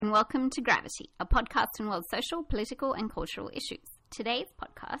and welcome to Gravity, a podcast on world social, political, and cultural issues. Today's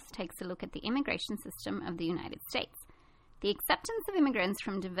podcast takes a look at the immigration system of the United States. The acceptance of immigrants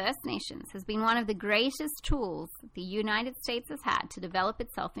from diverse nations has been one of the greatest tools the United States has had to develop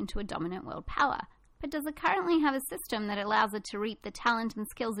itself into a dominant world power. But does it currently have a system that allows it to reap the talent and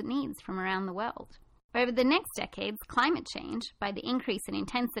skills it needs from around the world? Over the next decades, climate change, by the increase in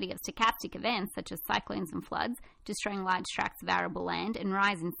intensity of stochastic events such as cyclones and floods, destroying large tracts of arable land, and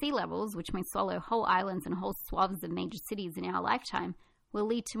rise in sea levels, which may swallow whole islands and whole swaths of major cities in our lifetime, will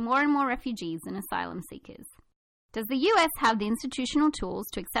lead to more and more refugees and asylum seekers. Does the US have the institutional tools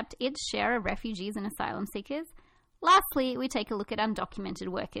to accept its share of refugees and asylum seekers? Lastly, we take a look at undocumented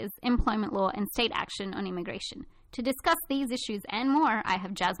workers, employment law, and state action on immigration. To discuss these issues and more, I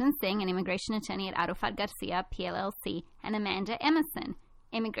have Jasmine Singh, an immigration attorney at Arafat Garcia, PLLC, and Amanda Emerson,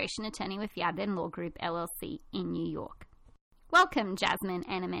 immigration attorney with Yarden Law Group, LLC, in New York. Welcome, Jasmine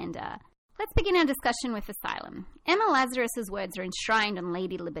and Amanda. Let's begin our discussion with asylum. Emma Lazarus's words are enshrined on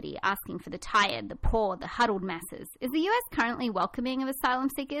Lady Liberty, asking for the tired, the poor, the huddled masses. Is the US currently welcoming of asylum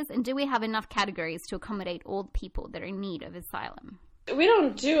seekers, and do we have enough categories to accommodate all the people that are in need of asylum? We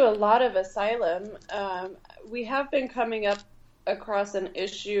don't do a lot of asylum. We have been coming up across an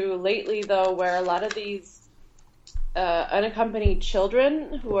issue lately, though, where a lot of these unaccompanied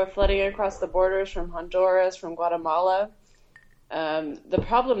children who are flooding across the borders from Honduras, from Guatemala, the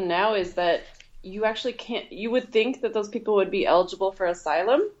problem now is that you actually can't, you would think that those people would be eligible for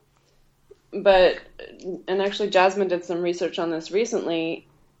asylum, but, and actually Jasmine did some research on this recently,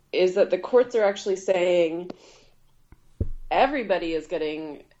 is that the courts are actually saying everybody is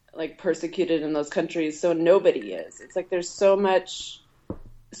getting persecuted in those countries, so nobody is. It's like there's so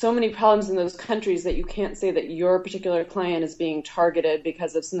many problems in those countries that you can't say that your particular client is being targeted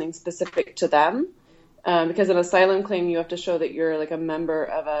because of something specific to them. Because an asylum claim, you have to show that you're a member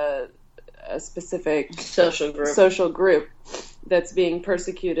of a specific social group that's being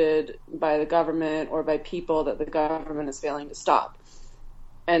persecuted by the government or by people that the government is failing to stop.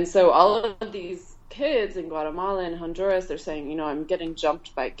 And so all of these kids in Guatemala and Honduras, they're saying, I'm getting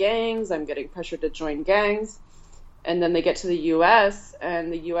jumped by gangs, I'm getting pressured to join gangs. And then they get to the U.S., and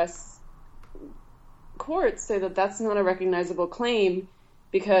the U.S. courts say that that's not a recognizable claim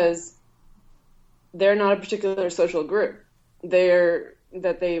because they're not a particular social group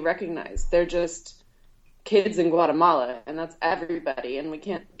that they recognize. They're just kids in Guatemala, and that's everybody, and we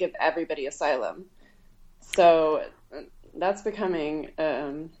can't give everybody asylum. So that's becoming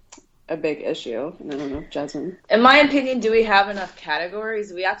a big issue. And I don't know, Jasmine. In my opinion, do we have enough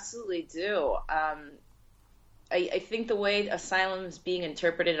categories? We absolutely do. I think the way asylum is being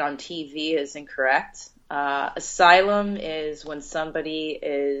interpreted on TV is incorrect. Asylum is when somebody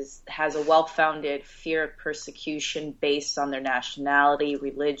has a well-founded fear of persecution based on their nationality,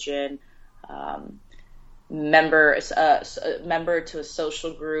 religion, member to a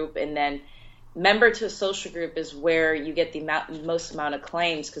social group, and then member to a social group is where you get the most amount of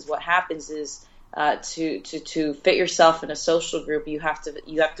claims, because what happens is to fit yourself in a social group, you have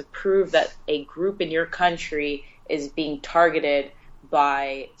to prove that a group in your country is being targeted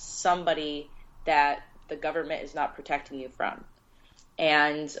by somebody that the government is not protecting you from,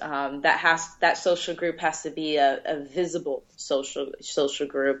 and that social group has to be a visible social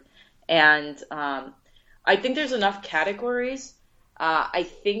group, and I think there's enough categories. I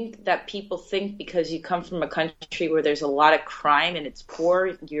think that people think because you come from a country where there's a lot of crime and it's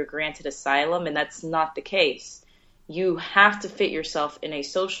poor, you're granted asylum, and that's not the case. You have to fit yourself in a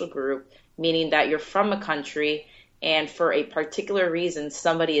social group, meaning that you're from a country and for a particular reason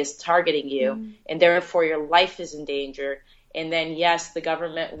somebody is targeting you, and therefore your life is in danger. And then, yes, the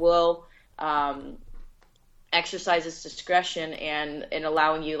government will exercise its discretion in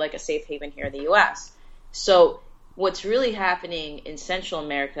allowing you a safe haven here in the U.S. So what's really happening in Central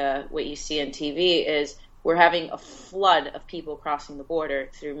America, what you see on TV, is we're having a flood of people crossing the border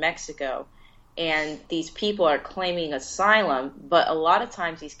through Mexico. And these people are claiming asylum, but a lot of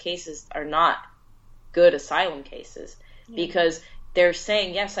times these cases are not good asylum cases, because they're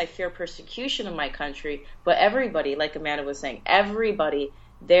saying, yes, I fear persecution in my country, but everybody, like Amanda was saying, everybody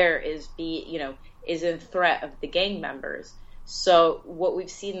there is in threat of the gang members. So what we've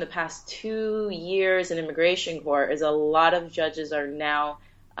seen in the past 2 years in immigration court is a lot of judges are now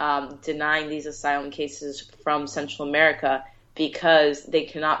denying these asylum cases from Central America because they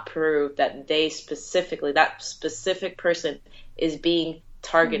cannot prove that that specific person is being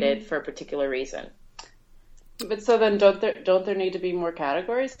targeted for a particular reason. But so then don't there need to be more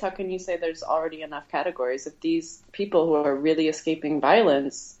categories? How can you say there's already enough categories if these people who are really escaping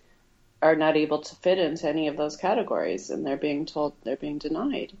violence are not able to fit into any of those categories, and they're being told they're being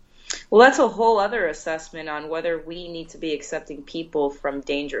denied. Well, that's a whole other assessment on whether we need to be accepting people from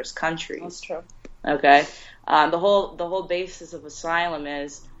dangerous countries. That's true. Okay, the whole basis of asylum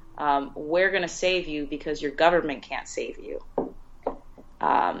is we're going to save you because your government can't save you.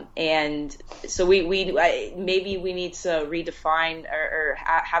 And so maybe we need to redefine or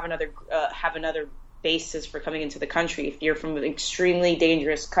have another basis for coming into the country. If you're from an extremely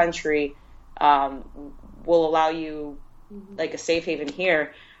dangerous country, we'll allow you like a safe haven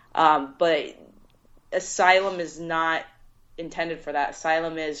here. But asylum is not intended for that.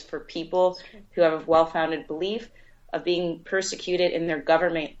 Asylum is for people who have a well-founded belief of being persecuted and their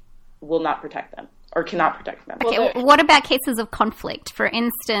government will not protect them. Or cannot protect them. Okay, what about cases of conflict? For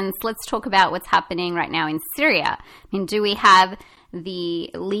instance, let's talk about what's happening right now in Syria. I mean, do we have the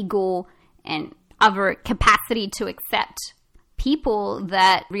legal and other capacity to accept people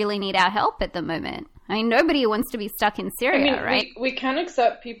that really need our help at the moment? I mean, nobody wants to be stuck in Syria, right? We can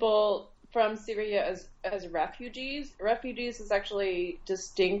accept people from Syria as refugees. Refugees is actually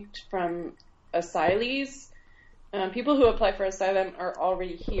distinct from asylees. People who apply for asylum are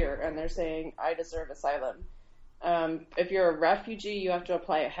already here, and they're saying, I deserve asylum. If you're a refugee, you have to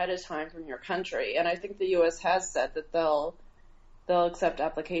apply ahead of time from your country. And I think the U.S. has said that they'll accept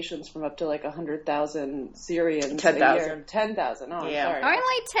applications from up to like 100,000 Syrians 10,000. 10,000. Oh, yeah. I'm sorry.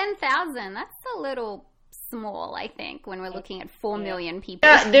 Only 10,000. That's a little small, I think, when we're looking at 4 million people.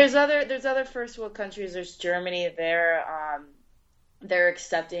 Yeah, there's other first world countries. There's Germany. They're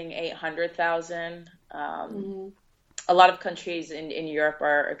accepting 800,000. A lot of countries in Europe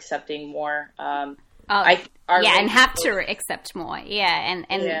are accepting more. And have to accept more. Yeah,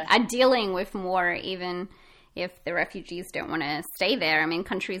 and are dealing with more even if the refugees don't want to stay there. I mean,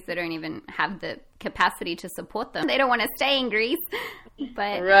 countries that don't even have the capacity to support them, they don't want to stay in Greece.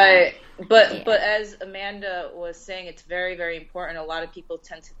 But right, but as Amanda was saying, it's very, very important. A lot of people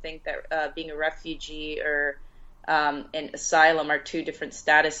tend to think that being a refugee or and asylum are two different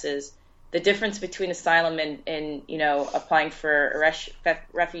statuses. The difference between asylum and applying for a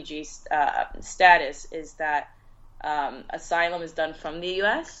refugee status is that asylum is done from the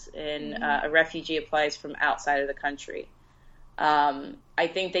U.S. and a refugee applies from outside of the country. I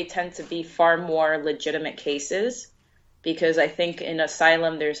think they tend to be far more legitimate cases because I think in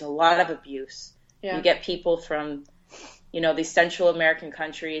asylum there's a lot of abuse. Yeah. You get people from these Central American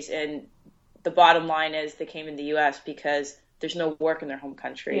countries, and the bottom line is they came in the U.S. because there's no work in their home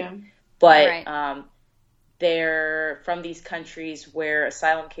country. Yeah. But they're from these countries where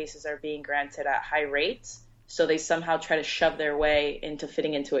asylum cases are being granted at high rates, so they somehow try to shove their way into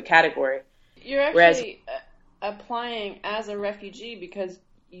fitting into a category. You're actually applying as a refugee because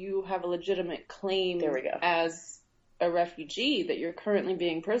you have a legitimate claim as a refugee that you're currently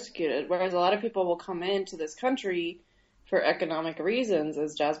being persecuted, whereas a lot of people will come into this country for economic reasons,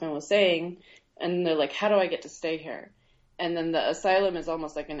 as Jasmine was saying, and they're like, how do I get to stay here? And then the asylum is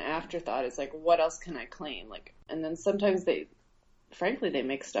almost like an afterthought. It's like, what else can I claim? And then sometimes they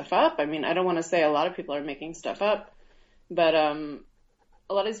make stuff up. I mean, I don't want to say a lot of people are making stuff up, but a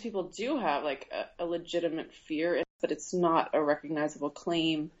lot of these people do have like a legitimate fear, but it's not a recognizable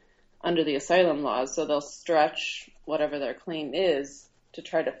claim under the asylum laws. So they'll stretch whatever their claim is to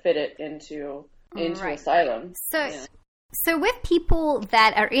try to fit it into asylum. So with people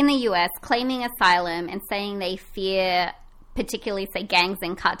that are in the U.S. claiming asylum and saying they fear particularly, say, gangs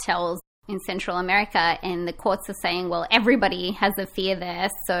and cartels in Central America, and the courts are saying, well, everybody has a fear there,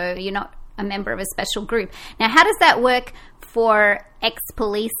 so you're not a member of a special group. Now, how does that work for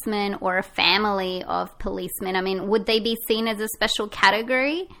ex-policemen or a family of policemen? I mean, would they be seen as a special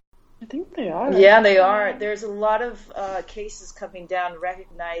category? I think they are. Yeah, they are. There's a lot of cases coming down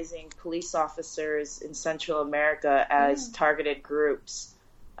recognizing police officers in Central America as targeted groups.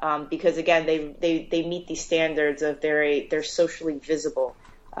 Because again, they meet these standards of they're socially visible.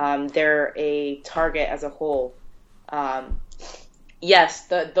 They're a target as a whole. Yes,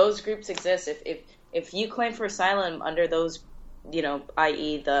 those groups exist. If you claim for asylum under those,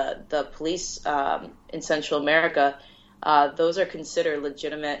 i.e. the police in Central America, those are considered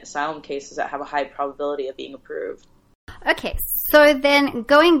legitimate asylum cases that have a high probability of being approved. Okay, so then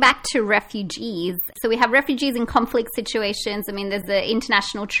going back to refugees, so we have refugees in conflict situations. I mean, there's the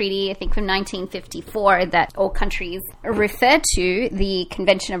international treaty, I think from 1954, that all countries refer to, the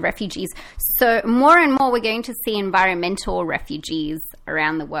Convention of Refugees. So more and more we're going to see environmental refugees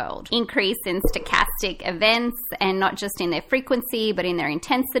around the world. Increase in stochastic events, and not just in their frequency, but in their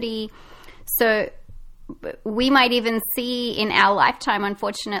intensity. So we might even see in our lifetime,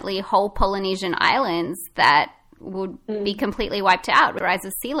 unfortunately, whole Polynesian islands that would be completely wiped out with the rise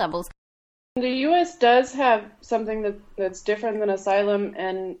of sea levels. The U.S. does have something that's different than asylum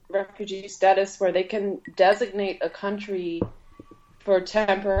and refugee status, where they can designate a country for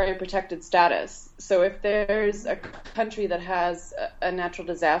temporary protected status. So if there's a country that has a natural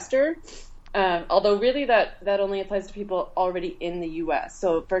disaster, although really that only applies to people already in the U.S.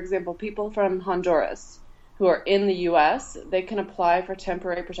 So, for example, people from Honduras who are in the U.S., they can apply for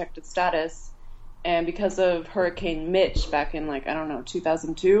temporary protected status. And because of Hurricane Mitch back in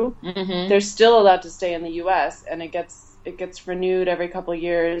 2002, they're still allowed to stay in the U.S. and it gets renewed every couple of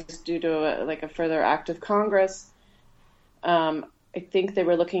years due to a further act of Congress. I think they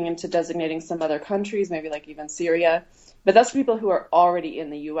were looking into designating some other countries, maybe even Syria. But that's people who are already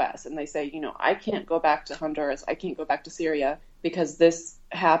in the U.S. and they say, I can't go back to Honduras, I can't go back to Syria because this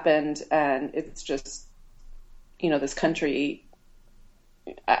happened and it's just, this country.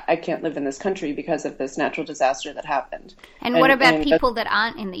 I can't live in this country because of this natural disaster that happened. And what about people that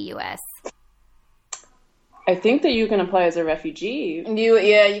aren't in the U.S.? I think that you can apply as a refugee.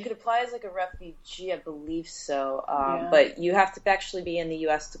 You could apply as a refugee, I believe so. But you have to actually be in the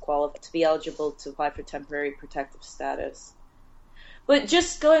U.S. to qualify, to be eligible to apply for temporary protective status. But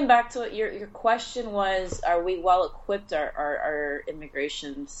just going back to what your question was, are we well equipped, our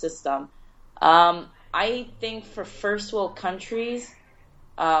immigration system? I think for first world countries,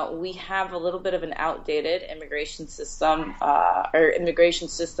 we have a little bit of an outdated immigration system. Our immigration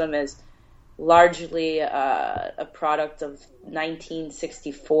system is largely a product of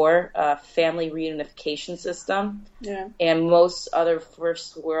 1964 family reunification system. Yeah. And most other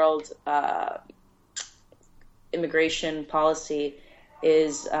first world immigration policy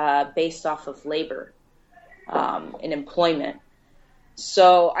is based off of labor and employment.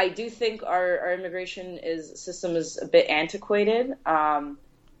 So I do think our immigration system is a bit antiquated.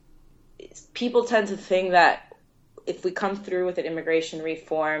 People tend to think that if we come through with an immigration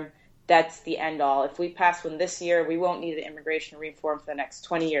reform, that's the end all. If we pass one this year, we won't need an immigration reform for the next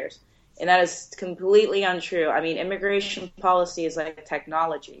 20 years. And that is completely untrue. I mean, immigration policy is like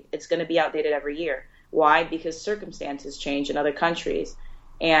technology. It's going to be outdated every year. Why? Because circumstances change in other countries.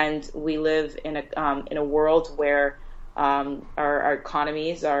 And we live in a world where our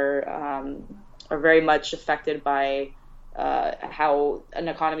economies are very much affected by how an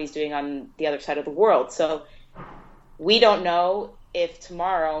economy is doing on the other side of the world. So we don't know if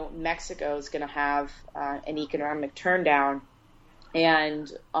tomorrow Mexico is going to have an economic turndown, and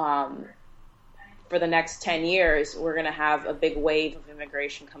for the next 10 years, we're going to have a big wave of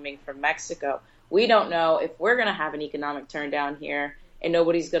immigration coming from Mexico. We don't know if we're going to have an economic turndown here and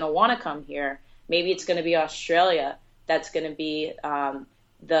nobody's going to want to come here. Maybe it's going to be Australia that's going to be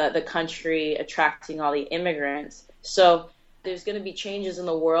the country attracting all the immigrants. So there's going to be changes in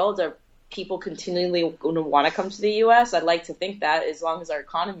the world. Are people continually going to want to come to the U.S.? I'd like to think that, as long as our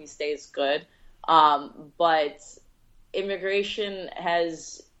economy stays good. But immigration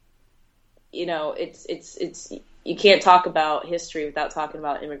has, it's you can't talk about history without talking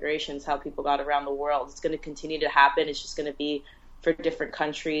about immigration. It's how people got around the world. It's going to continue to happen. It's just going to be for different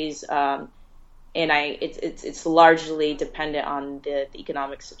countries. And it's largely dependent on the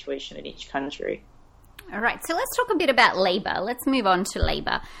economic situation in each country. All right, so let's talk a bit about labor. Let's move on to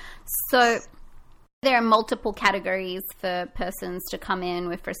labor. So there are multiple categories for persons to come in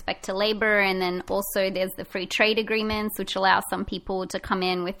with respect to labor, and then also there's the free trade agreements, which allow some people to come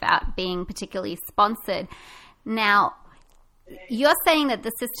in without being particularly sponsored. Now, you're saying that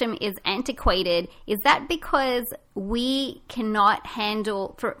the system is antiquated. Is that because we cannot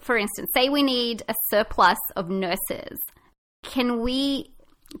handle, for instance, say we need a surplus of nurses. Can we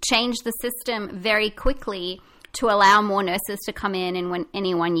change the system very quickly to allow more nurses to come in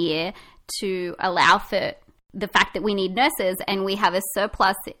any one year, to allow for the fact that we need nurses and we have a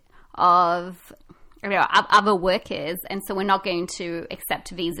surplus of other workers, and so we're not going to accept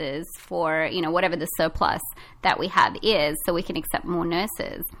visas for whatever the surplus that we have is, so we can accept more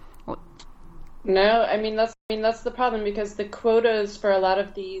nurses? No, I mean that's the problem, because the quotas for a lot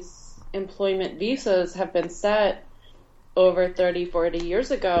of these employment visas have been set over 30, 40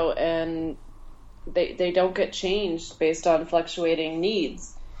 years ago, and they don't get changed based on fluctuating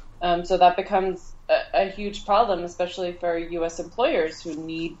needs. So that becomes a huge problem, especially for U.S. employers who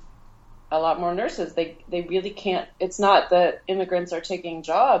need a lot more nurses. They really can't. It's not that immigrants are taking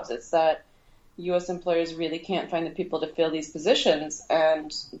jobs. It's that U.S. employers really can't find the people to fill these positions,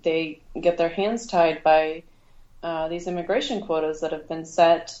 and they get their hands tied by these immigration quotas that have been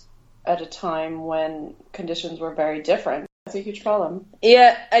set at a time when conditions were very different. It's a huge problem.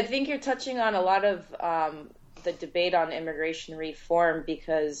 Yeah, I think you're touching on a lot of the debate on immigration reform,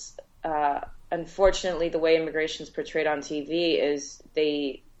 because unfortunately the way immigration is portrayed on TV is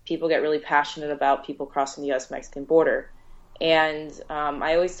they people get really passionate about people crossing the U.S.-Mexican border. And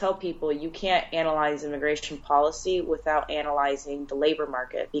I always tell people you can't analyze immigration policy without analyzing the labor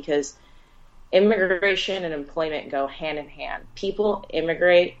market, because immigration and employment go hand in hand. People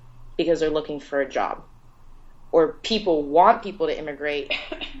immigrate because they're looking for a job, or people want people to immigrate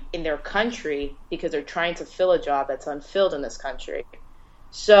in their country because they're trying to fill a job that's unfilled in this country.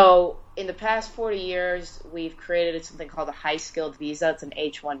 So in the past 40 years, we've created something called a high-skilled visa. It's an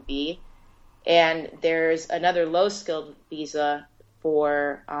H-1B. And there's another low-skilled visa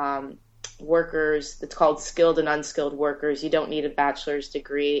for workers. It's called skilled and unskilled workers. You don't need a bachelor's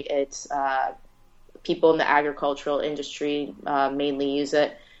degree. It's people in the agricultural industry mainly use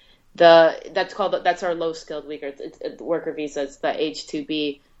it. That's our low-skilled worker visa. It's the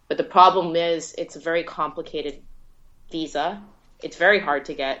H-2B. But the problem is it's a very complicated visa. It's very hard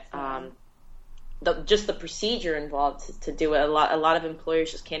to get. Just the procedure involved to do it. A lot of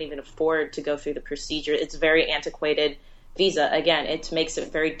employers just can't even afford to go through the procedure. It's a very antiquated visa. Again, it makes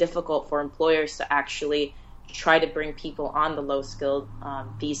it very difficult for employers to actually try to bring people on the low-skilled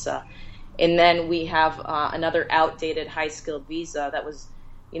visa. And then we have another outdated high-skilled visa that was,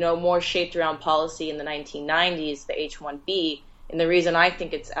 more shaped around policy in the 1990s, the H-1B. And the reason I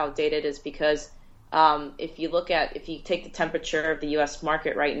think it's outdated is because if you take the temperature of the U.S.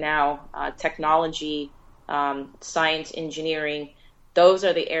 market right now, technology, science, engineering, those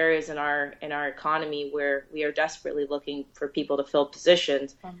are the areas in our economy where we are desperately looking for people to fill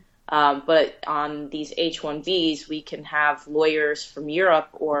positions. But on these H-1Bs, we can have lawyers from Europe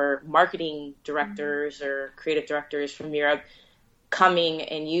or marketing directors or creative directors from Europe coming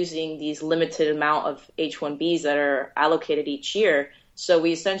and using these limited amount of H-1Bs that are allocated each year. So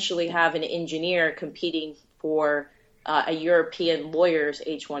we essentially have an engineer competing for a European lawyer's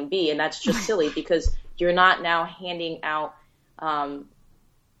H-1B, and that's just silly because you're not now handing out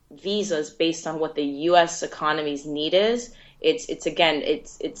visas based on what the U.S. economy's need is.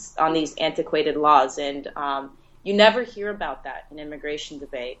 It's on these antiquated laws, and you never hear about that in immigration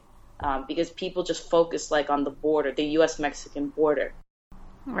debate because people just focus on the border, the U.S.-Mexican border.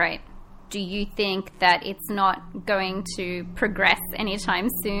 Right. Do you think that it's not going to progress anytime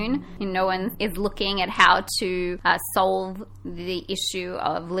soon? No one is looking at how to solve the issue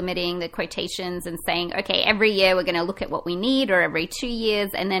of limiting the quotations and saying, okay, every year we're going to look at what we need, or every 2 years,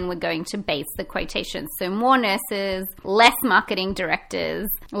 and then we're going to base the quotations. So more nurses, less marketing directors,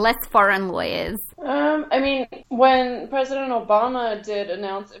 less foreign lawyers. When President Obama did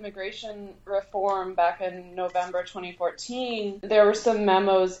announce immigration reform back in November 2014, there were some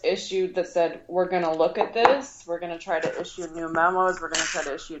memos issued that said, we're going to look at this, we're going to try to issue new memos, we're going to try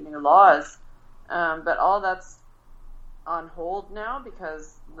to issue new laws. But all that's on hold now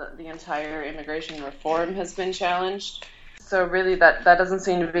because the entire immigration reform has been challenged. So really that doesn't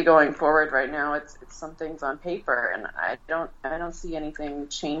seem to be going forward right now. It's some things on paper, and I don't see anything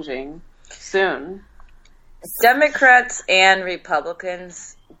changing soon. Democrats and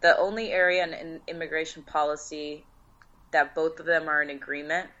Republicans, the only area in immigration policy that both of them are in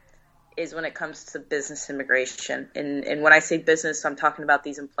agreement is when it comes to business immigration. And when I say business, I'm talking about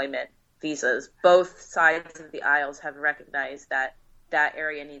these employment visas. Both sides of the aisles have recognized that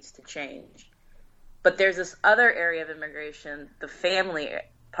area needs to change. But there's this other area of immigration, the family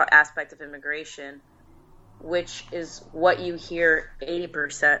aspect of immigration, which is what you hear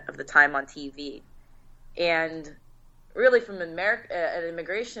 80% of the time on TV. And really, from an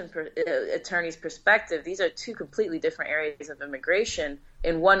immigration attorney's perspective, these are two completely different areas of immigration,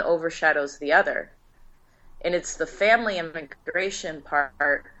 and one overshadows the other. And it's the family immigration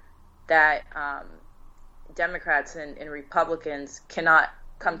part that Democrats and Republicans cannot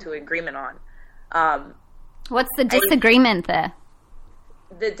come to an agreement on. What's the disagreement there?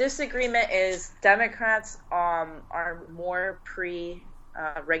 The disagreement is Democrats are more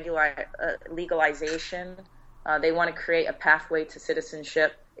legalization. They want to create a pathway to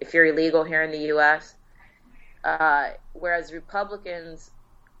citizenship if you're illegal here in the U.S. Whereas Republicans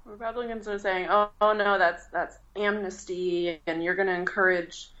are saying, oh no, that's amnesty, and you're going to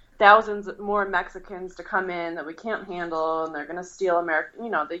encourage thousands more Mexicans to come in that we can't handle, and they're going to steal American,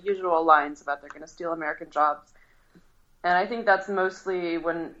 the usual lines about they're going to steal American jobs. And I think that's mostly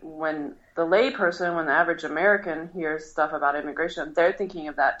when the layperson, when the average American hears stuff about immigration, they're thinking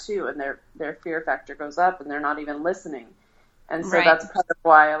of that too, and their fear factor goes up, and they're not even listening. And so That's part of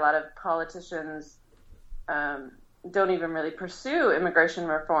why a lot of politicians don't even really pursue immigration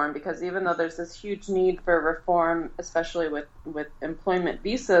reform, because even though there's this huge need for reform, especially with employment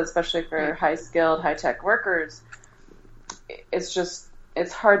visas, especially for high-skilled, high-tech workers,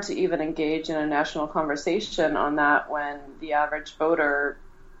 it's hard to even engage in a national conversation on that when the average voter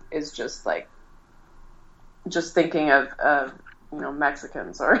is just thinking of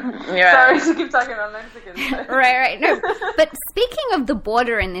Mexicans or sorry to keep talking about Mexicans. Right. No, but speaking of the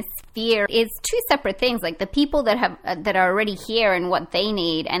border and this fear is two separate things. Like the people that are already here and what they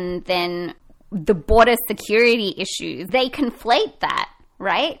need, and then the border security issues. They conflate that,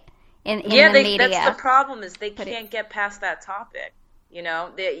 right? In the media. That's the problem is they can't get past that topic.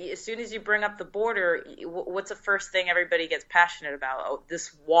 As soon as you bring up the border, what's the first thing everybody gets passionate about? Oh,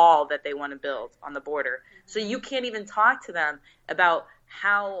 this wall that they want to build on the border. So you can't even talk to them about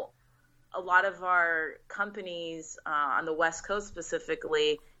how a lot of our companies on the West Coast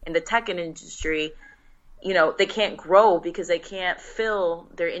specifically in the tech industry, they can't grow because they can't fill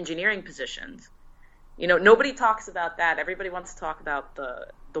their engineering positions. Nobody talks about that. Everybody wants to talk about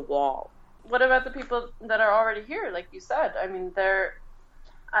the wall. What about the people that are already here, like you said? I mean,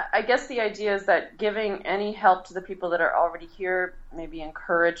 I guess the idea is that giving any help to the people that are already here maybe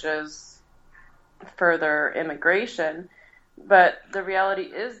encourages further immigration. But the reality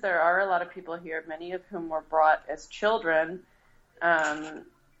is there are a lot of people here, many of whom were brought as children,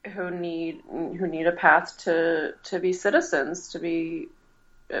 who need a path to be citizens, to be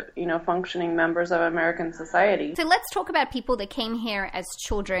functioning members of American society. So let's talk about people that came here as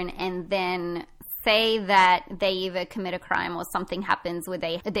children and then say that they either commit a crime or something happens where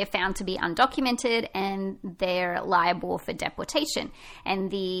they're found to be undocumented and they're liable for deportation.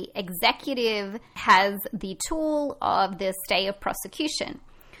 And the executive has the tool of the stay of prosecution.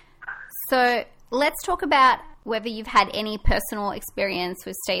 So let's talk about whether you've had any personal experience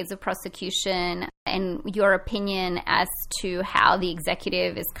with stays of prosecution and your opinion as to how the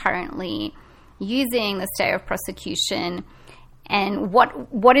executive is currently using the stay of prosecution. And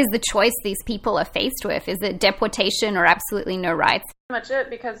what is the choice these people are faced with? Is it deportation or absolutely no rights? Pretty much it,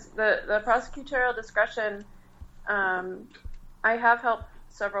 because the prosecutorial discretion, I have helped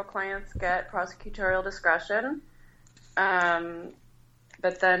several clients get prosecutorial discretion,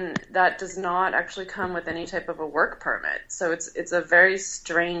 but then that does not actually come with any type of a work permit. So it's a very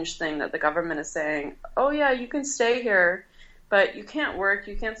strange thing that the government is saying, oh yeah, you can stay here, but you can't work,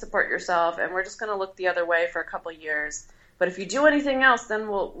 you can't support yourself, and we're just going to look the other way for a couple of years. But if you do anything else, then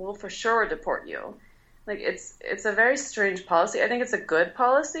we'll for sure deport you. Like it's a very strange policy. I think it's a good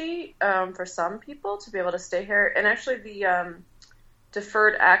policy for some people to be able to stay here. And actually, the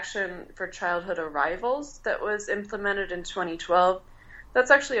deferred action for childhood arrivals that was implemented in 2012,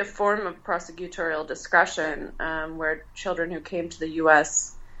 that's actually a form of prosecutorial discretion where children who came to the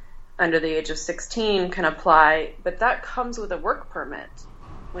U.S. under the age of 16 can apply, but that comes with a work permit.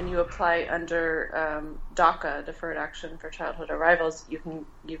 When you apply under DACA, Deferred Action for Childhood Arrivals, you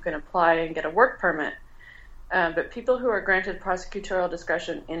can apply and get a work permit. But people who are granted prosecutorial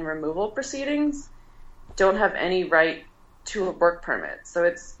discretion in removal proceedings don't have any right to a work permit. So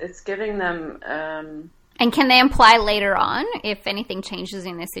it's giving them. And can they apply later on if anything changes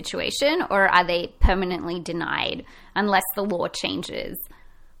in their situation, or are they permanently denied unless the law changes?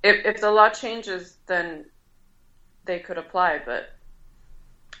 If the law changes, then they could apply, but.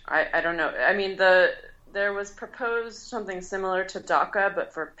 I don't know. I mean, there was proposed something similar to DACA,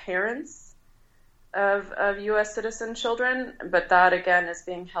 but for parents of U.S. citizen children. But that, again, is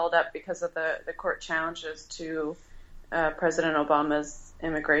being held up because of the court challenges to President Obama's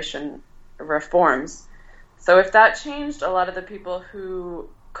immigration reforms. So if that changed, a lot of the people who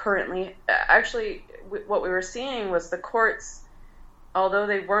currently... Actually, what we were seeing was the courts, although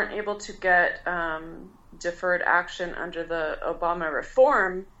they weren't able to get deferred action under the Obama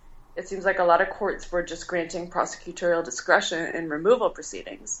reform, it seems like a lot of courts were just granting prosecutorial discretion in removal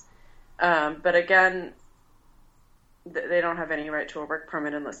proceedings. But again, they don't have any right to a work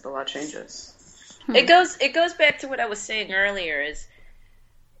permit unless the law changes. It goes back to what I was saying earlier: is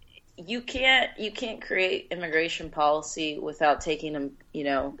you can't create immigration policy without taking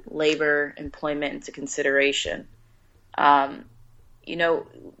labor employment into consideration.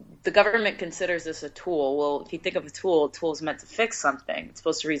 The government considers this a tool. Well, if you think of a tool is meant to fix something. It's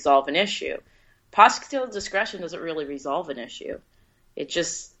supposed to resolve an issue. Prosecutorial discretion doesn't really resolve an issue. It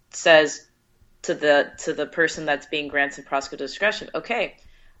just says to the person that's being granted prosecutorial discretion, okay,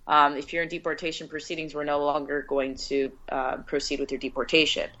 if you're in deportation proceedings, we're no longer going to proceed with your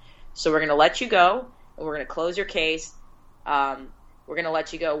deportation. So we're going to let you go, and we're going to close your case. We're going to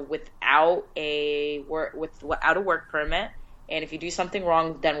let you go without a work permit. And if you do something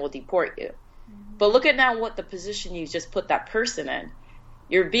wrong, then we'll deport you. Mm-hmm. But look at now what the position you just put that person in.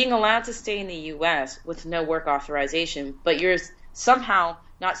 You're being allowed to stay in the U.S. with no work authorization, but you're somehow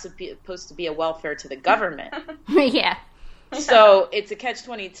not supposed to be a welfare to the government. Yeah. So it's a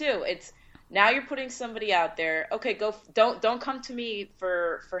catch-22. Now you're putting somebody out there. Okay, don't come to me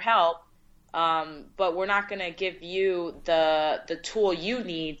for help. But we're not going to give you the tool you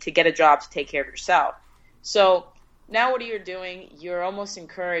need to get a job to take care of yourself. So now what are you doing? You're almost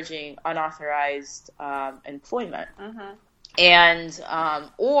encouraging unauthorized employment. Mm-hmm. And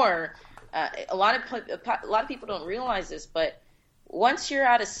a lot of people don't realize this, but once you're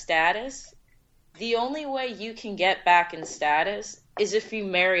out of status, the only way you can get back in status is if you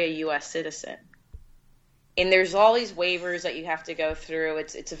marry a U.S. citizen. And there's all these waivers that you have to go through.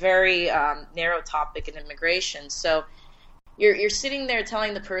 It's a very narrow topic in immigration. So you're sitting there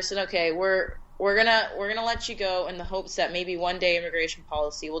telling the person, okay, we're gonna let you go in the hopes that maybe one day immigration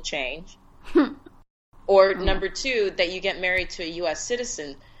policy will change. Or number two, that you get married to a U.S.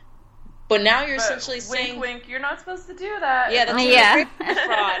 citizen. But now you're essentially saying, wink, you're not supposed to do that. Yeah, that's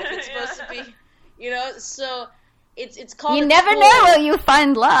fraud. If it's supposed to be, so. It's called. You never know where you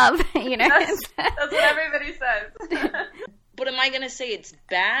find love. That's what everybody says. But am I going to say it's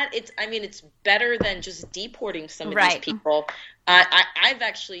bad? It's better than just deporting some of these people. I've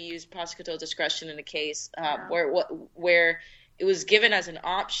actually used prosecutorial discretion in a case where it was given as an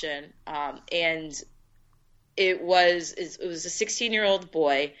option, and it was a 16-year-old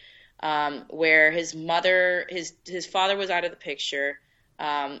boy, where his father was out of the picture.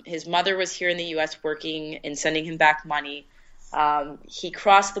 His mother was here in the U.S. working and sending him back money. He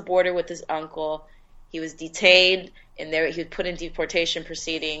crossed the border with his uncle. He was detained, and he was put in deportation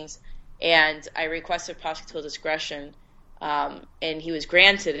proceedings. And I requested prosecutorial discretion, and he was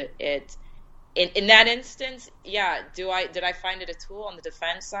granted it. In that instance, did I find it a tool on the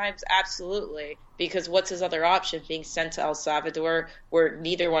defense side? Absolutely, because what's his other option? Being sent to El Salvador, where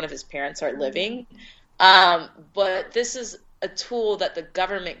neither one of his parents are living. But this is a tool that the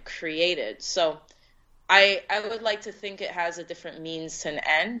government created. So I would like to think it has a different means to an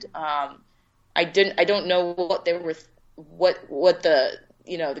end. I don't know what they were, what the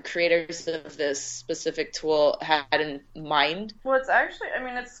creators of this specific tool had in mind. Well, it's actually,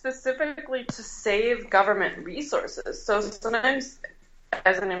 it's specifically to save government resources. So sometimes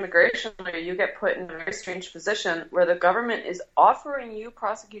as an immigration lawyer, you get put in a very strange position where the government is offering you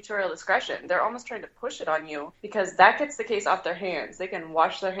prosecutorial discretion. They're almost trying to push it on you because that gets the case off their hands. They can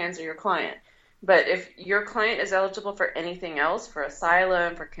wash their hands of your client. But if your client is eligible for anything else, for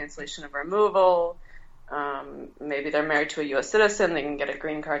asylum, for cancellation of removal, maybe they're married to a U.S. citizen, they can get a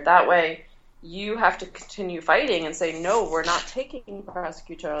green card that way, you have to continue fighting and say, no, we're not taking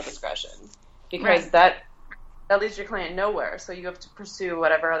prosecutorial discretion because that leads your client nowhere. So you have to pursue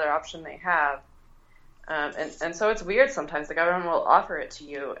whatever other option they have. And so it's weird sometimes. The government will offer it to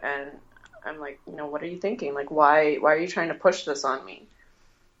you, and I'm like, what are you thinking? Like, why are you trying to push this on me?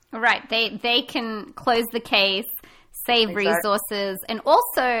 Right. They can close the case, save resources, and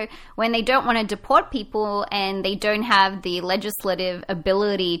also when they don't want to deport people and they don't have the legislative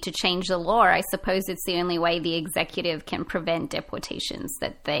ability to change the law, I suppose it's the only way the executive can prevent deportations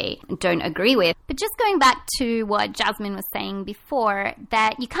that they don't agree with. But just going back to what Jasmine was saying before,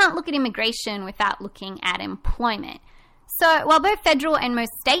 that you can't look at immigration without looking at employment. So while both federal and most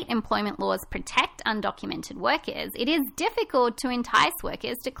state employment laws protect undocumented workers, it is difficult to entice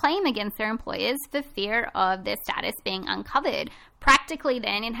workers to claim against their employers for fear of their status being uncovered. Practically,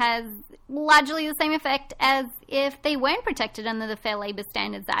 then, it has largely the same effect as if they weren't protected under the Fair Labor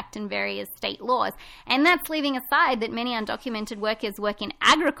Standards Act and various state laws. And that's leaving aside that many undocumented workers work in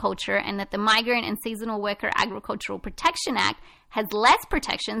agriculture and that the Migrant and Seasonal Worker Agricultural Protection Act has less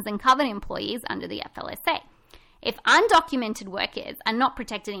protections than covered employees under the FLSA. If undocumented workers are not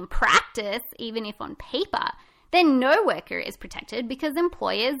protected in practice, even if on paper, then no worker is protected because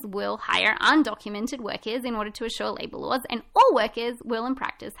employers will hire undocumented workers in order to assure labor laws, and all workers will in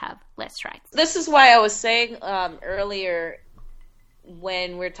practice have less rights. This is why I was saying earlier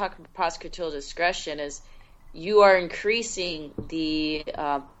when we're talking about prosecutorial discretion is you are increasing the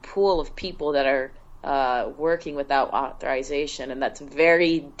pool of people that are working without authorization, and that's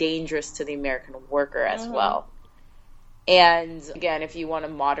very dangerous to the American worker as well. And again, if you want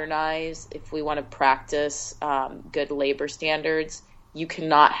to modernize, if we want to practice good labor standards, you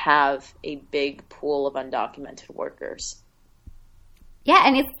cannot have a big pool of undocumented workers. Yeah,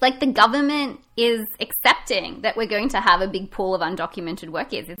 and it's like the government is accepting that we're going to have a big pool of undocumented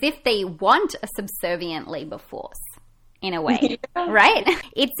workers as if they want a subservient labor force. In a way, right?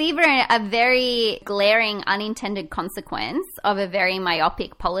 It's either a very glaring unintended consequence of a very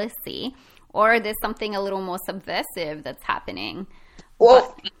myopic policy, or there's something a little more subversive that's happening.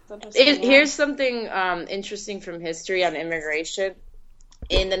 Well, here's something interesting from history on immigration.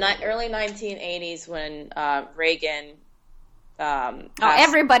 In the early 1980s, when Reagan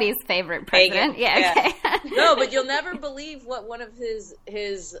everybody's favorite president. Yeah. Okay. No, but you'll never believe what one of his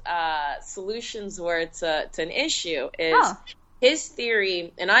solutions were to an issue is his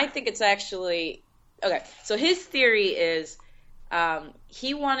theory, and I think it's actually okay. So his theory is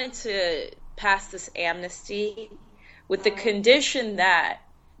he wanted to pass this amnesty with the condition that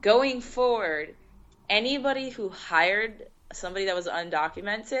going forward, anybody who hired somebody that was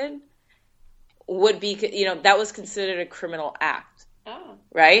undocumented would be, that was considered a criminal act. Oh.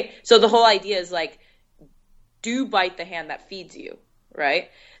 Right? So the whole idea is like, do bite the hand that feeds you,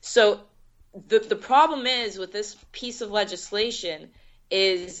 right? So the problem is with this piece of legislation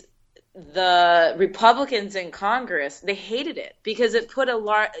is the Republicans in Congress, they hated it because it put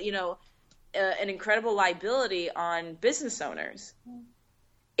an incredible liability on business owners.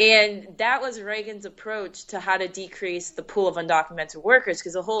 And that was Reagan's approach to how to decrease the pool of undocumented workers,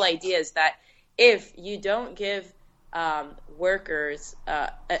 because the whole idea is that if you don't give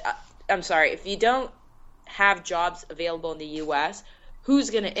if you don't have jobs available in the U.S., who's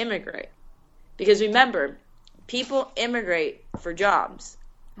going to immigrate? Because remember, people immigrate for jobs.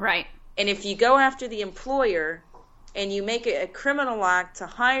 Right. And if you go after the employer and you make it a criminal act to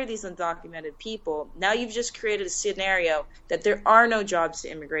hire these undocumented people, now you've just created a scenario that there are no jobs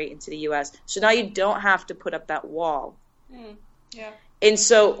to immigrate into the U.S. So now you don't have to put up that wall. Yeah. And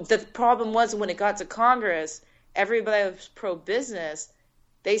so the problem was when it got to Congress, everybody was pro-business.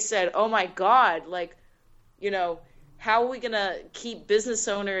 They said, oh, my God, how are we going to keep business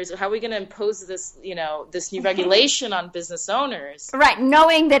owners? How are we going to impose this, this new regulation on business owners? Right,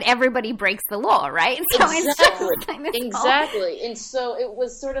 knowing that everybody breaks the law, right? So Exactly. And so it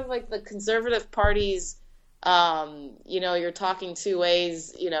was sort of like the Conservative Party's, you're talking two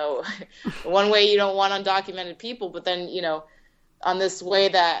ways, one way you don't want undocumented people, but then, on this way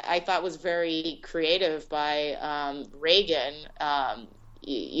that I thought was very creative by Reagan,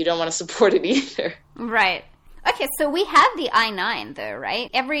 you don't want to support it either. Right. Okay, so we have the I-9 though,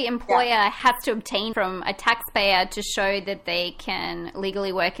 right? Every employer has to obtain from a taxpayer to show that they can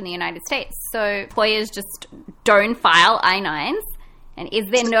legally work in the United States. So employers just don't file I-9s? And is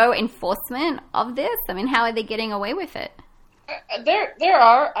there no enforcement of this? I mean, how are they getting away with it? There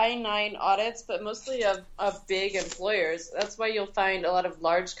are I-9 audits, but mostly of big employers. That's why you'll find a lot of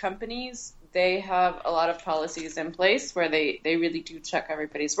large companies, they have a lot of policies in place where they really do check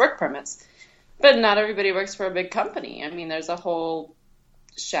everybody's work permits. But not everybody works for a big company. I mean, there's a whole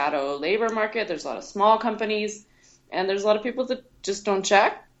shadow labor market. There's a lot of small companies. And there's a lot of people that just don't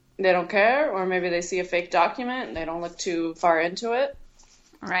check. They don't care. Or maybe they see a fake document and they don't look too far into it.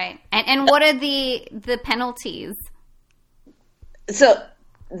 Right. And what are the penalties? So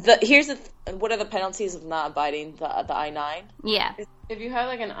what are the penalties of not abiding the I-9? Yeah. If you have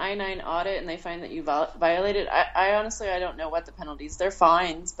like an I-9 audit and they find that you violated, I honestly, I don't know what the penalties. They're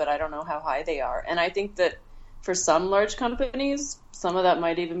fines, but I don't know how high they are. And I think that for some large companies, some of that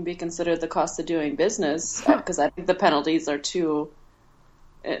might even be considered the cost of doing business, because I think the penalties are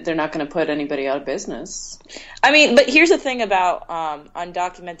they're not going to put anybody out of business. I mean, but here's the thing about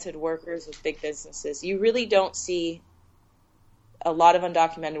undocumented workers with big businesses. You really don't see a lot of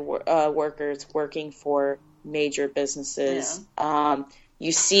undocumented workers working for major businesses. Yeah.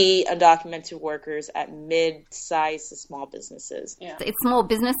 You see undocumented workers at mid-sized to small businesses. Yeah. It's small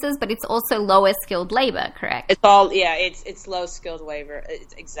businesses, but it's also lower skilled labor, correct? It's low skilled labor.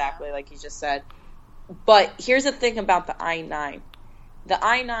 It's exactly like you just said. But here's the thing about the I-9. The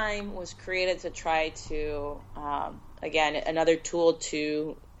I-9 was created to try to, again, another tool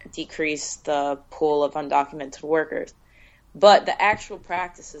to decrease the pool of undocumented workers. But the actual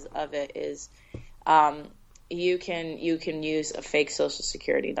practices of it is you can use a fake social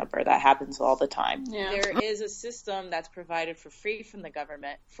security number. That happens all the time. Yeah. There is a system that's provided for free from the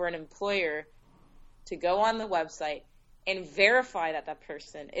government for an employer to go on the website and verify that that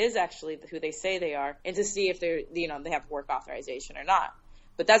person is actually who they say they are, and to see if they have work authorization or not.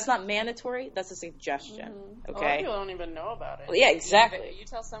 But that's not mandatory. That's a suggestion. Mm-hmm. Okay. A lot of people don't even know about it. Well, yeah, exactly. You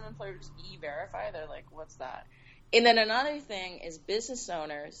tell some employers e-verify, they're like, "What's that?" And then another thing is business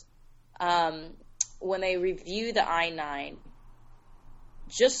owners, when they review the I-9,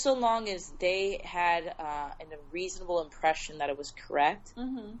 just so long as they had a reasonable impression that it was correct,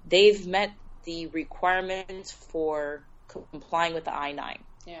 mm-hmm. they've met the requirements for complying with the I-9.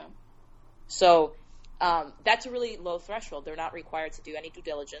 Yeah. So that's a really low threshold. They're not required to do any due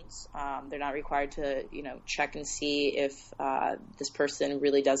diligence. They're not required to, check and see if this person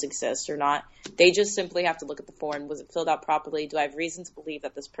really does exist or not. They just simply have to look at the form. Was it filled out properly? Do I have reason to believe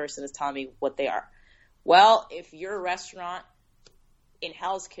that this person is telling me what they are? Well, if you're a restaurant in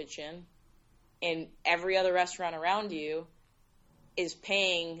Hell's Kitchen and every other restaurant around you is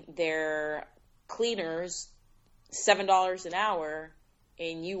paying their cleaners $7 an hour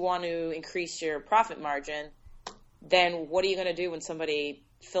and you want to increase your profit margin, then what are you going to do when somebody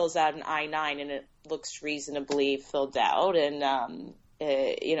fills out an I-9 and it looks reasonably filled out? And,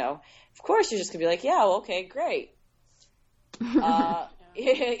 of course you're just going to be like, yeah, well, okay, great.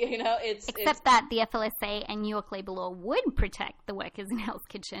 Except that the FLSA and New York labor law would protect the workers in Hell's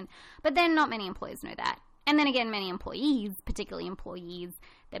Kitchen, but then not many employers know that. And then again, many employees, particularly employees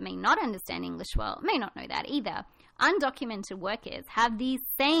that may not understand English well, may not know that either. Undocumented workers have the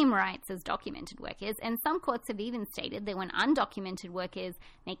same rights as documented workers, and some courts have even stated that when undocumented workers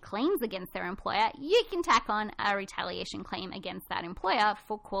make claims against their employer, you can tack on a retaliation claim against that employer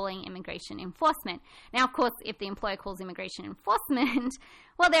for calling immigration enforcement. Now, of course, if the employer calls immigration enforcement,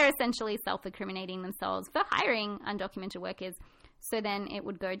 well, they're essentially self-incriminating themselves for hiring undocumented workers, so then it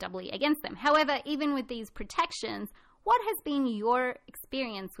would go doubly against them. However, even with these protections, what has been your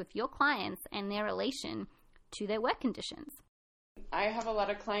experience with your clients and their relation to their work conditions? I have a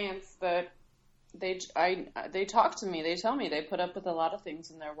lot of clients that they talk to me. They tell me they put up with a lot of things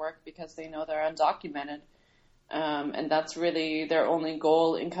in their work because they know they're undocumented. And that's really their only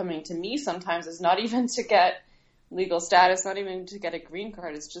goal in coming to me sometimes, is not even to get legal status, not even to get a green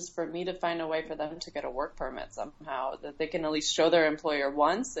card. It's just for me to find a way for them to get a work permit somehow, that they can at least show their employer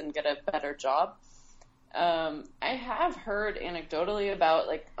once and get a better job. I have heard anecdotally about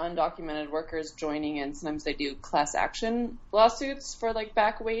like undocumented workers joining in. Sometimes they do class action lawsuits for like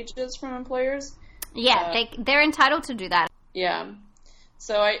back wages from employers. Yeah, they're entitled to do that. Yeah.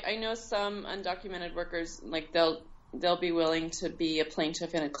 So I know some undocumented workers, like they'll be willing to be a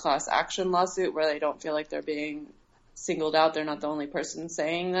plaintiff in a class action lawsuit where they don't feel like they're being singled out. They're not the only person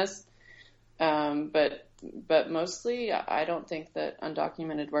saying this. But mostly I don't think that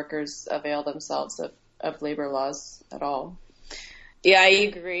undocumented workers avail themselves of labor laws at all. Yeah, I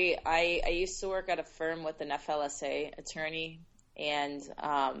agree. I used to work at a firm with an FLSA attorney, and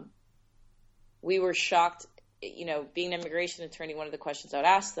we were shocked. You know, being an immigration attorney, one of the questions I would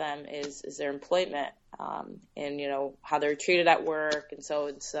ask them is their employment, and, you know, how they're treated at work and so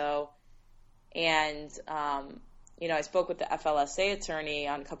and so. And, I spoke with the FLSA attorney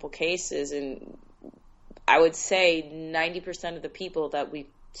on a couple cases, and I would say 90% of the people that we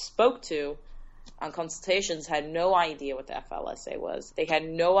spoke to on consultations had no idea what the FLSA was. They had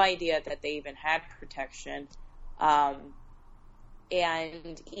no idea that they even had protection. And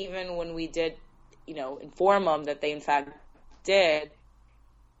even when we did, inform them that they in fact did,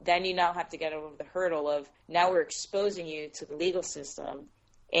 then you now have to get over the hurdle of, now we're exposing you to the legal system,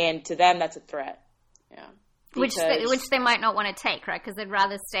 and to them that's a threat. Yeah. Which they might not want to take, right? Because they'd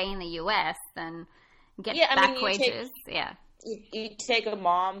rather stay in the U.S. than get back wages. You take a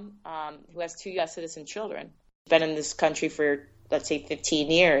mom who has 2 U.S. citizen children, been in this country for, let's say,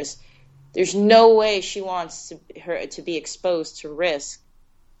 15 years. There's no way she wants her to be exposed to risk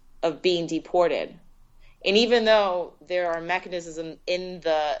of being deported. And even though there are mechanisms in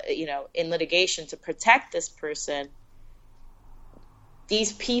litigation to protect this person,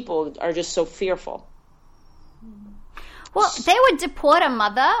 these people are just so fearful. Well, they would deport a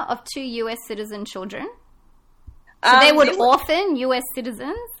mother of 2 U.S. citizen children. So they would orphan U.S.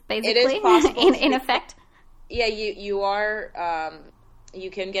 citizens, basically, it is possible in effect. Yeah, you are. You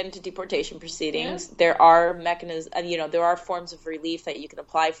can get into deportation proceedings. Yeah. There are mechanisms. There are forms of relief that you can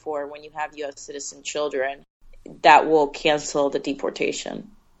apply for when you have U.S. citizen children that will cancel the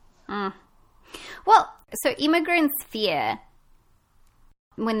deportation. Mm. Well, so immigrants fear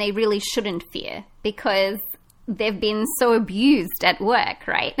when they really shouldn't fear, because they've been so abused at work,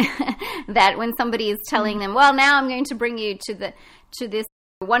 right? That when somebody is telling them, well, now I'm going to bring you to this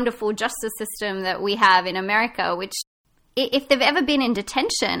wonderful justice system that we have in America, which, if they've ever been in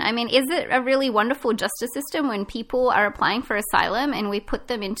detention, I mean, is it a really wonderful justice system when people are applying for asylum and we put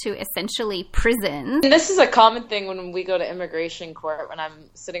them into essentially prisons? And this is a common thing when we go to immigration court, when I'm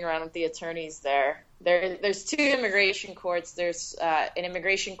sitting around with the attorneys there. There's 2 immigration courts. There's an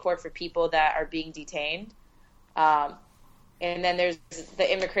immigration court for people that are being detained. And then there's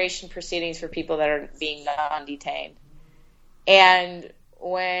the immigration proceedings for people that are being non-detained. And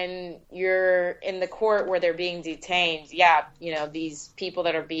when you're in the court where they're being detained, these people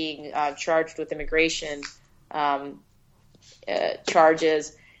that are being charged with immigration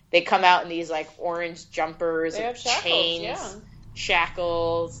charges, they come out in these like orange jumpers, they have shackles, chains,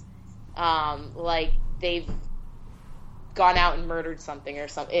 shackles, like they've gone out and murdered something or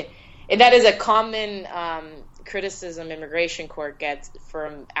something. And that is a common criticism immigration court gets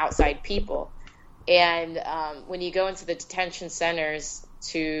from outside people. And when you go into the detention centers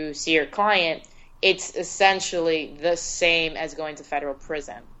to see your client, it's essentially the same as going to federal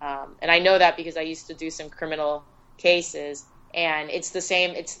prison. And I know that because I used to do some criminal cases, and it's the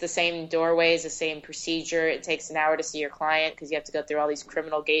same doorways, the same procedure. It takes an hour to see your client because you have to go through all these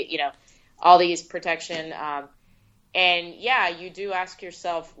criminal all these protection. And yeah, you do ask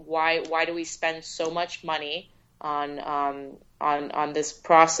yourself, why do we spend so much money on this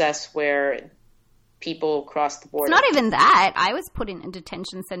process where people cross the border? It's not even that. I was put in a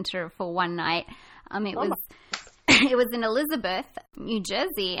detention center for one night. It was in Elizabeth, New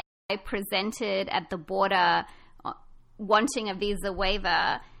Jersey. I presented at the border wanting a visa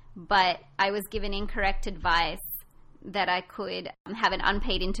waiver, but I was given incorrect advice that I could have an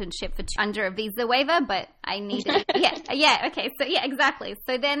unpaid internship under a visa waiver, but I needed exactly.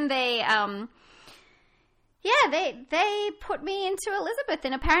 So then they put me into Elizabeth,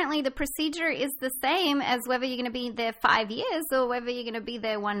 and apparently the procedure is the same as whether you're going to be there 5 years or whether you're going to be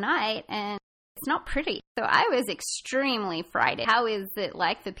there one night, and it's not pretty. So I was extremely frightened. How is it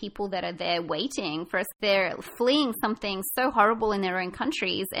like for people that are there waiting for us? They're fleeing something so horrible in their own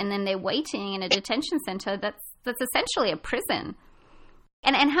countries, and then they're waiting in a detention center that's essentially a prison.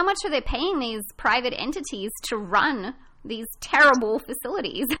 And how much are they paying these private entities to run these terrible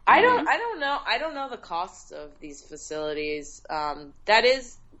facilities? I don't know the costs of these facilities.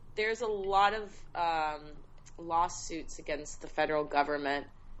 There's a lot of lawsuits against the federal government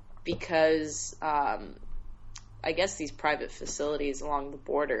because I guess these private facilities along the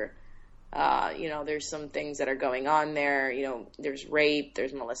border, there's some things that are going on there. There's rape,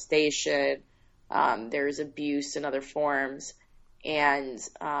 there's molestation, there's abuse in other forms, and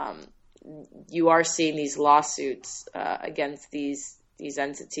you are seeing these lawsuits against these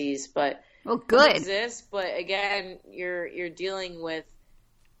entities. But good exist. But again, you're dealing with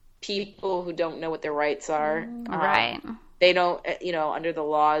people who don't know what their rights are. Right. They don't, under the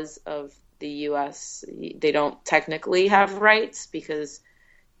laws of the U.S., they don't technically have rights because,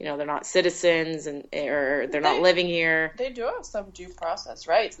 they're not citizens or they're not living here. They do have some due process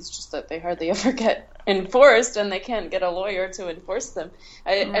rights. It's just that they hardly ever get enforced, and they can't get a lawyer to enforce them.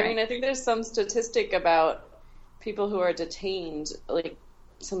 I mean, I think there's some statistic about people who are detained, like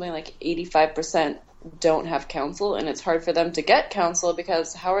something like 85% don't have counsel, and it's hard for them to get counsel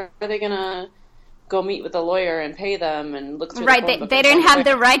because how are they going to go meet with a lawyer and pay them and look through right, they don't have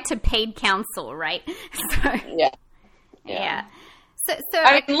the right to paid counsel, right? So, yeah. So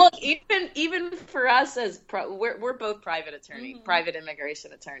I mean, look, even for us as we're both private attorneys, private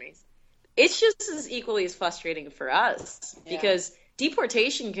immigration attorneys. It's just as equally as frustrating for us because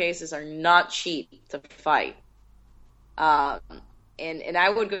deportation cases are not cheap to fight. And I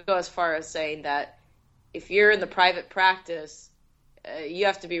would go as far as saying that if you're in the private practice, you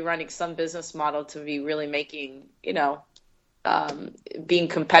have to be running some business model to be really making, being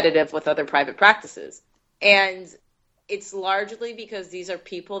competitive with other private practices. And it's largely because these are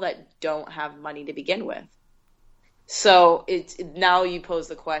people that don't have money to begin with. So now you pose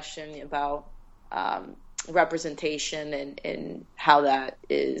the question about representation and how that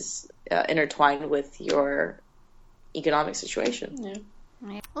is intertwined with your economic situation.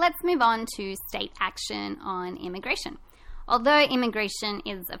 Yeah. Let's move on to state action on immigration. Although immigration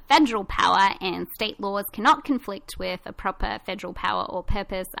is a federal power and state laws cannot conflict with a proper federal power or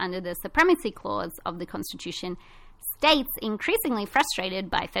purpose under the Supremacy Clause of the Constitution, states increasingly frustrated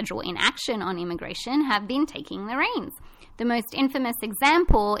by federal inaction on immigration have been taking the reins. The most infamous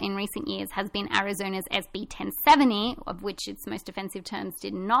example in recent years has been Arizona's SB 1070, of which its most offensive terms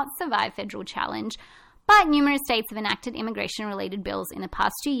did not survive federal challenge, but numerous states have enacted immigration-related bills in the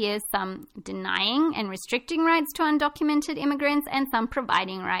past 2 years, some denying and restricting rights to undocumented immigrants and some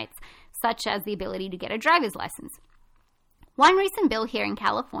providing rights, such as the ability to get a driver's license. One recent bill here in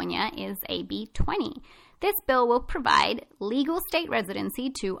California is AB 20. This bill will provide legal state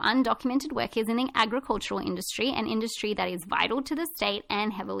residency to undocumented workers in the agricultural industry, an industry that is vital to the state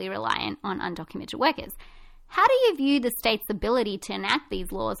and heavily reliant on undocumented workers. How do you view the state's ability to enact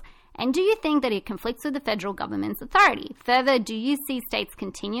these laws, and do you think that it conflicts with the federal government's authority? Further, do you see states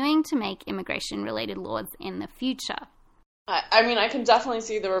continuing to make immigration-related laws in the future? I mean, I can definitely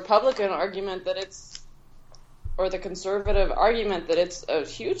see the Republican argument that or the conservative argument that it's a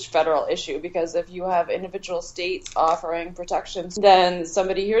huge federal issue, because if you have individual states offering protections, then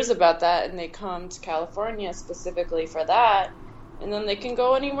somebody hears about that and they come to California specifically for that, and then they can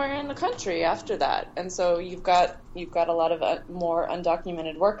go anywhere in the country after that. And so you've got a lot of more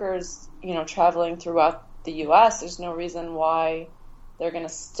undocumented workers, traveling throughout the U.S. There's no reason why they're going to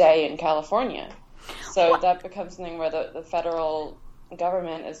stay in California. So that becomes something where the federal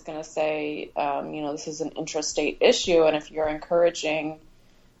government is going to say, this is an intrastate issue, and if you're encouraging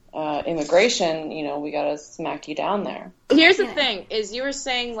immigration, we got to smack you down there. Here's the thing, is you were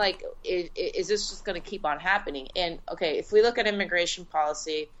saying, like, is this just going to keep on happening? And, okay, if we look at immigration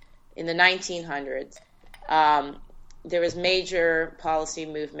policy in the 1900s, there was major policy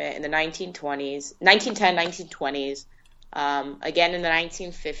movement in the 1910, 1920s, again in the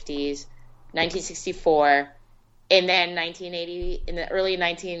 1950s, 1964, and then 1980, in the early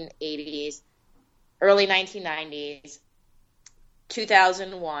 1980s, early 1990s,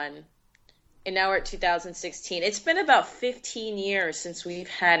 2001, and now we're at 2016. It's been about 15 years since we've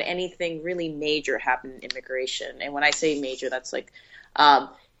had anything really major happen in immigration. And when I say major, that's like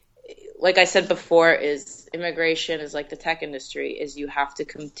I said before, is immigration is like the tech industry, is you have to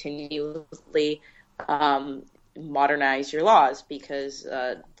continually modernize your laws because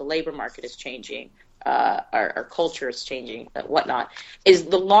the labor market is changing. Our culture is changing, whatnot. Is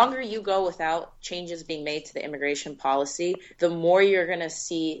the longer you go without changes being made to the immigration policy, the more you're going to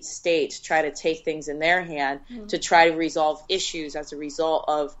see states try to take things in their hand to try to resolve issues as a result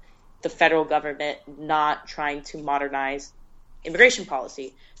of the federal government not trying to modernize immigration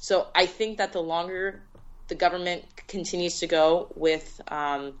policy. So I think that the longer the government continues to go with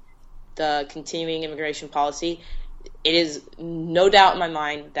the continuing immigration policy, it is no doubt in my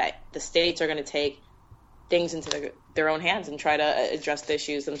mind that the states are going to take things into their own hands and try to address the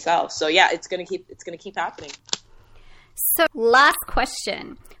issues themselves. So yeah, it's going to keep happening. So last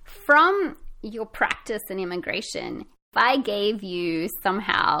question, from your practice in immigration, if I gave you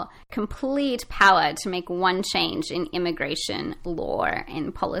somehow complete power to make one change in immigration law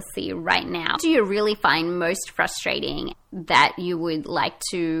and policy right now, what do you really find most frustrating that you would like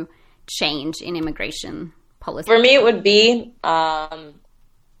to change in immigration policy? For me, it would be to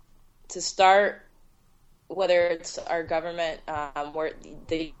start, whether it's our government, or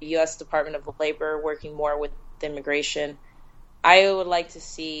the U.S. Department of Labor working more with immigration. I would like to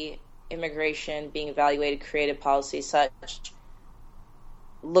see immigration being evaluated, creative policies such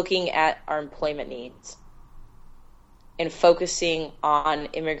looking at our employment needs and focusing on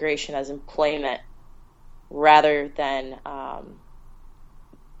immigration as employment rather than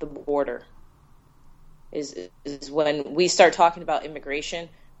the border. Is when we start talking about immigration,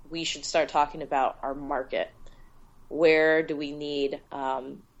 we should start talking about our market. Where do we need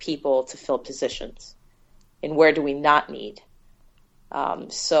people to fill positions? And where do we not need?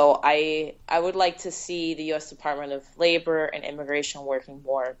 So I would like to see the U.S. Department of Labor and immigration working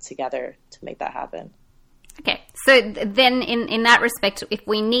more together to make that happen. Okay, so then in that respect, if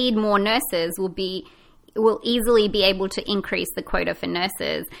we need more nurses, we'll easily be able to increase the quota for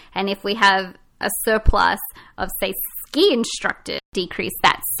nurses. And if we have a surplus of, say, ski instructors, decrease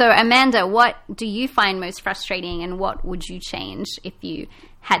that. So Amanda, what do you find most frustrating and what would you change if you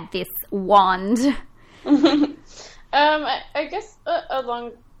had this wand? I guess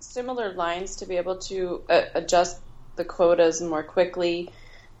along similar lines, to be able to adjust the quotas more quickly.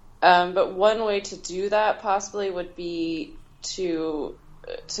 But one way to do that possibly would be to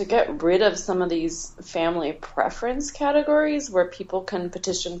get rid of some of these family preference categories where people can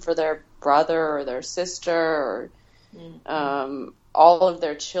petition for their brother or their sister or all of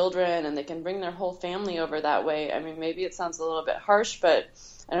their children, and they can bring their whole family over that way. I mean, maybe it sounds a little bit harsh, but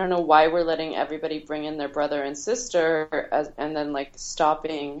I don't know why we're letting everybody bring in their brother and sister and then like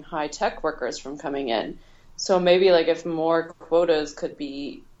stopping high tech workers from coming in. So maybe like if more quotas could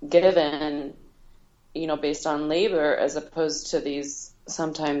be given, based on labor as opposed to these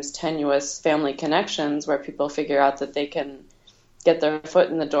sometimes tenuous family connections where people figure out that they can get their foot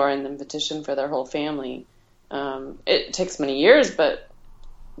in the door and then petition for their whole family. It takes many years, but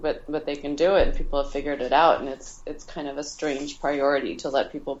they can do it, and people have figured it out, and it's kind of a strange priority to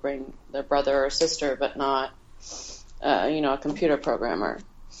let people bring their brother or sister, but not, a computer programmer.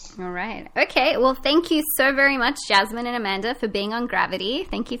 All right. Okay. Well, thank you so very much, Jasmine and Amanda, for being on Gravity.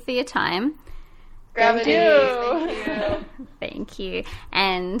 Thank you for your time. Gravity. Thank you. Thank you.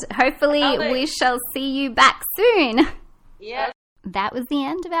 And hopefully we shall see you back soon. Yeah. That was the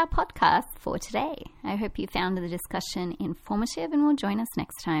end of our podcast for today. I hope you found the discussion informative and will join us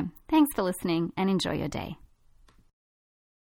next time. Thanks for listening and enjoy your day.